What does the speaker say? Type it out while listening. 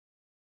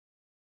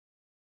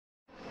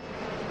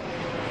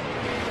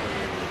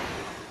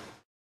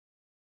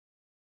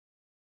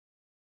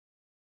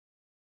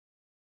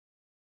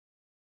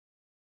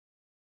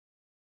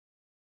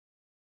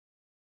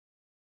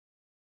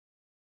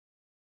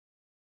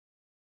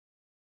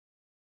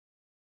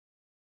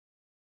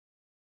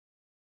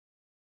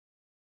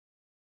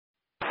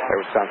Air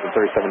Wisconsin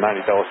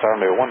 3790, Dallas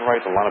Tower, may 1 right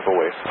and line up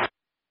away.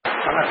 All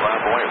right, line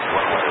up away,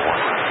 runway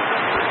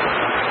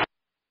 1.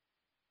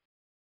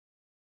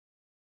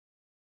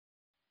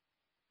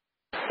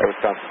 Air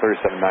Wisconsin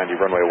 3790,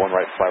 runway 1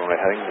 right, fly runway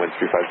heading, wind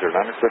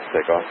 3509, clear for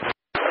takeoff.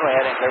 Runway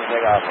heading, clear for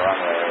takeoff,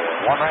 runway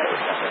 1 right,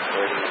 Wisconsin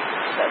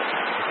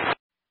 37.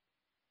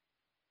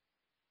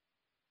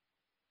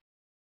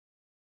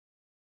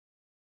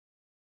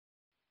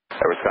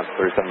 Air Wisconsin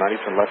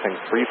 3790, turn left,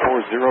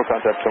 340,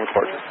 contact Potomac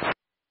departure.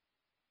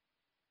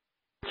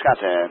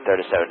 Wisconsin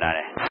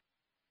 3790.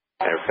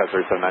 Air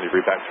Wisconsin 3790,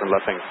 read back, turn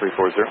left,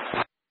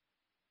 340.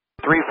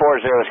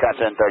 340,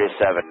 Wisconsin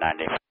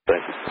 3790.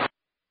 Thank you.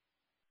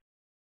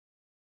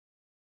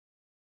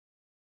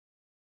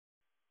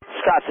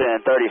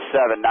 Wisconsin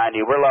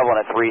 3790, we're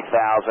leveling at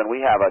 3,000.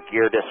 We have a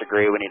gear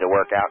disagree we need to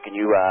work out. Can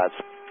you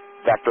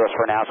vector us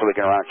for now so we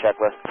can run a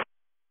checklist?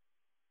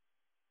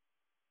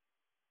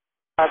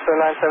 Wisconsin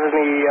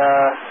 970,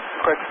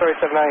 correct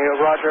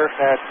 3790, roger.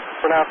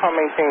 For now, I'm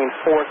maintaining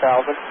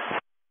 4,000.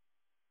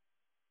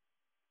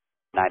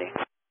 90.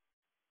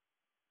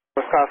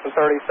 Wisconsin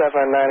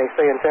 3790,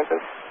 stay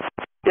intensive.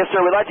 Yes, sir.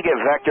 We'd like to get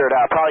vectored.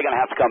 Probably going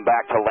to have to come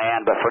back to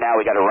land, but for now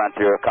we got to run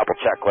through a couple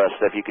checklists.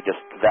 If you could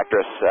just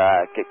vector us,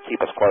 keep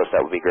us close,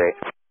 that would be great.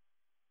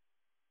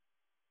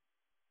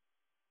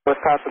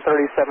 Wisconsin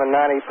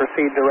 3790,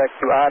 proceed direct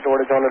to I-door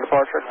to join the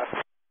departure.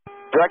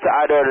 Direct to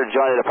I-door to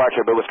join the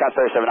departure, but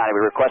Wisconsin 3790,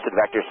 we requested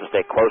vectors to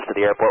stay close to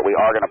the airport. We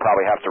are going to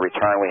probably have to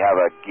return. We have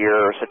a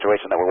gear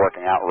situation that we're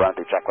working out. We're running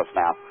through checklists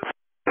now.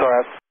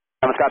 Correct.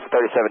 Wisconsin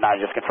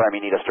 3790, just confirm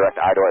you need us direct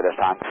to I-door at this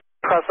time.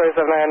 Wisconsin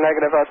 3790,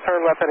 negative. Turn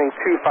left heading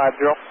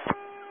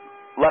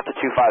 250. Left to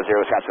 250,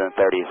 Wisconsin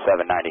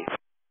 3790.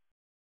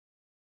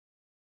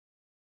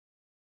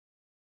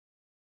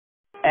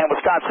 And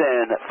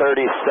Wisconsin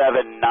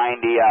 3790,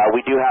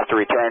 we do have to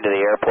return to the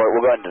airport.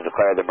 We'll go ahead and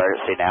declare the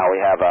emergency now. We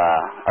have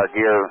our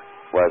gear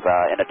was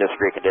in a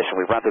disagree condition.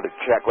 We've run through the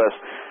checklist.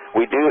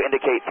 We do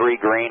indicate 3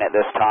 green at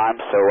this time,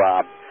 so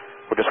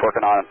we're just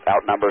working on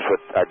out numbers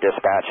with our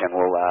dispatch, and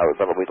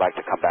we'd like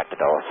to come back to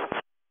Dulles.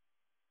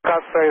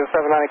 Wisconsin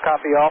 3790,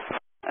 copy off.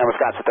 And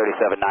Wisconsin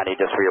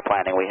 3790, just for your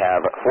planning, we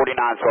have 49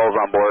 souls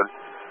on board.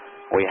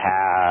 We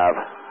have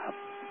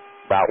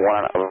about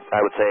I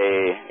would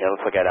say,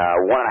 let's look at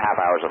 1.5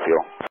 hours of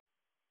fuel.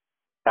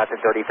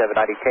 Wisconsin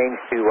 3790, change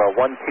to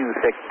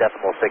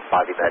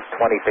 126.65, you've had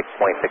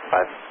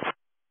 26.65.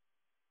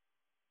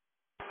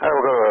 All right,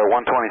 we'll go to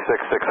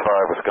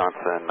 126.65,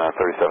 Wisconsin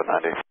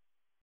 3790.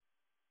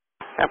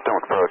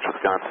 Potomac approach,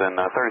 Wisconsin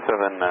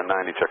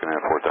 3790, checking in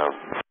at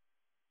 4,000.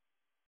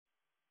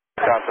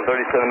 Wisconsin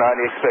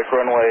 3790, expect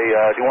runway,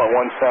 do you want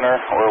 1 center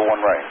or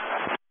 1 right?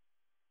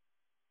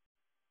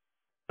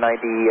 126.65,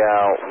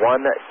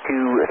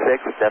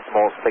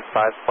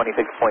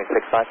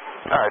 26.65.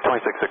 All right,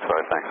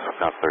 26.65, thanks.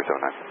 Wisconsin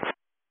 3790.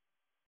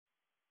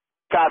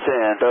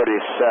 Wisconsin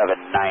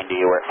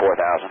 3790, we're at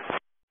 4,000.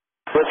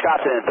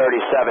 Wisconsin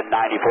 3790,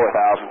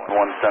 4,000.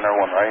 1 center,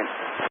 1 right.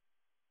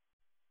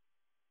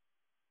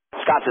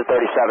 Wisconsin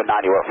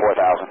 3790, we're at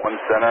 4,000. 1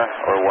 center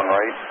or 1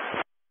 right.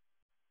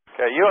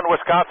 Okay, you and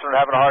Wisconsin are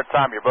having a hard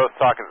time. You're both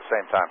talking at the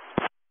same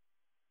time.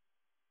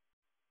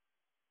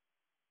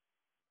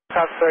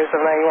 Wisconsin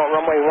 3790, you want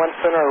runway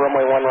 1 center or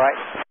runway 1 right?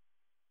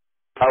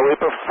 We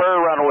prefer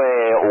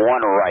runway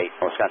 1 right,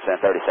 Wisconsin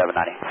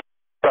 3790.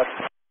 Correct.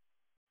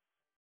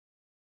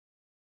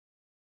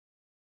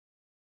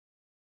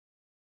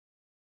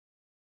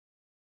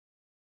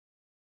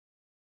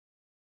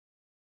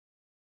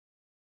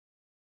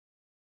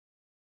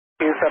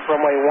 You set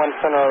runway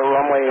 1 center or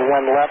runway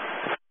 1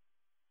 left?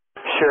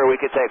 Sure,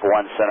 we could take 1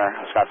 center,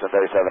 Wisconsin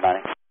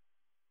 3790.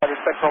 I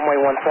respect runway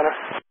 1 center.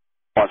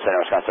 1 center,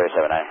 Wisconsin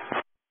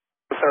 3790.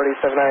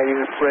 3790,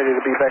 you ready to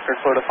be vectored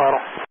for the final?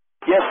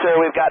 Yes, sir,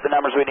 we've got the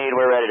numbers we need.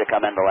 We're ready to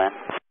come in to land.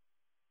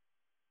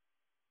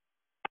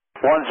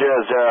 100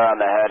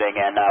 on the heading,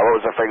 and what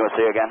was the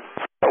frequency again?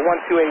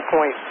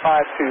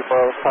 128.52 for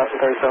Wisconsin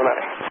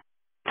 3790.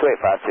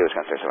 2852,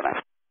 Wisconsin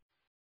 3790.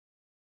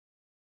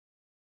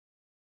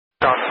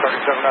 Wisconsin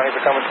 3790,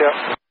 becoming tip.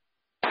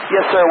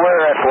 Yes, sir,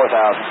 we're at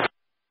 4,000.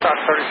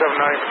 Wisconsin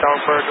 3790,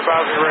 becoming bridge.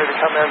 About to be ready to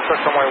come in, set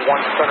runway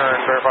 1 center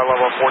and verify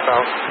level of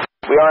 4,000.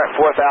 We are at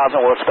 4,000.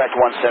 We'll expect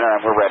 1 center,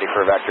 and we're ready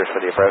for vectors for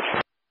the approach.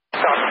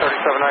 Wisconsin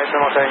 3790,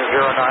 simultaneous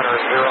 09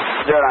 or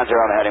 0. 090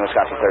 on the heading,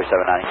 Wisconsin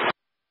 3790.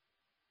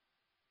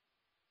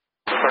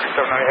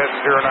 3790,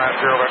 heading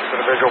 090, vector to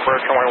the visual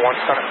bridge, runway 1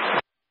 center.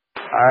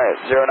 All right,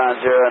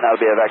 090, and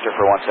that'll be a vector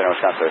for 1 center,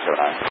 Wisconsin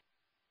 3790.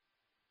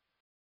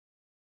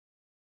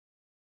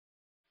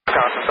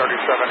 Wisconsin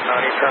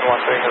 3790, turn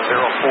left heading to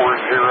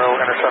 040,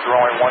 intercept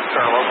runway 1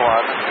 center,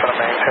 localized, going to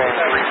maintain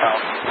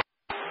 3,000.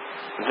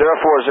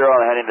 040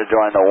 on the heading to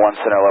join the 1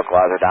 center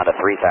localizer down to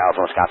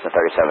 3,000, Wisconsin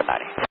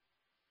 3790.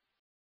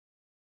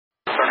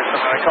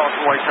 3790, calling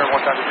from Wake, turn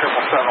 1 time to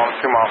 777 on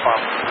a 2-mile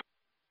final.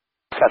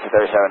 Wisconsin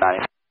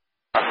 3790.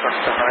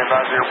 3790,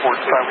 back to airport,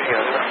 time to get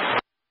there.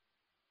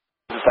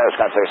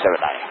 Wisconsin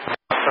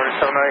 3790.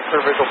 3790,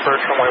 clear visual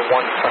bridge, runway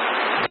 1 center.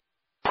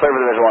 Clear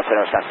for the visual 1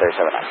 center, Wisconsin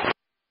 3790.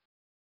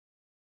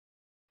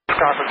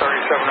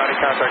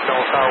 contact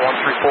Dallas Tower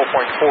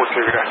 134.42,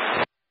 good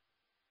day.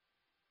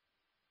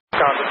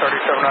 Wisconsin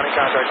 3790,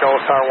 contact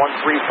Dallas Tower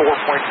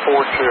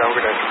 134.42, have a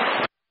good day.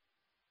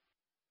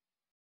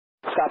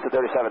 Wisconsin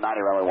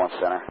 3790, runway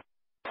 1 center.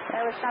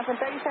 Air Wisconsin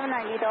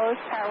 3790, Dallas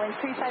Tower, wind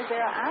 350,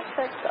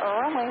 aspect,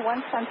 runway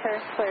 1 center,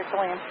 clear to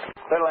land.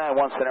 Clear to land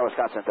 1 center,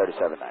 Wisconsin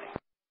 3790.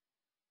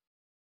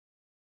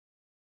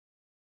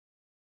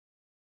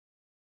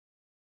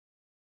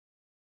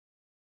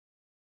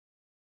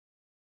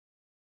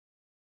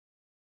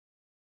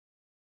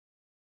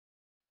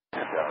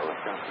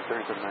 Wisconsin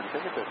 3790,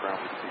 take it to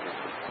ground with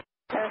CDC.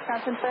 Air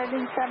Wisconsin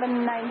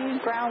 3790,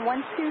 ground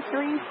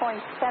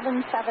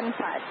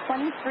 123.775,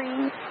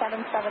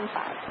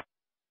 23775.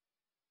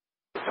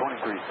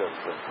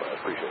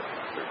 23775, appreciate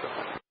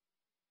it.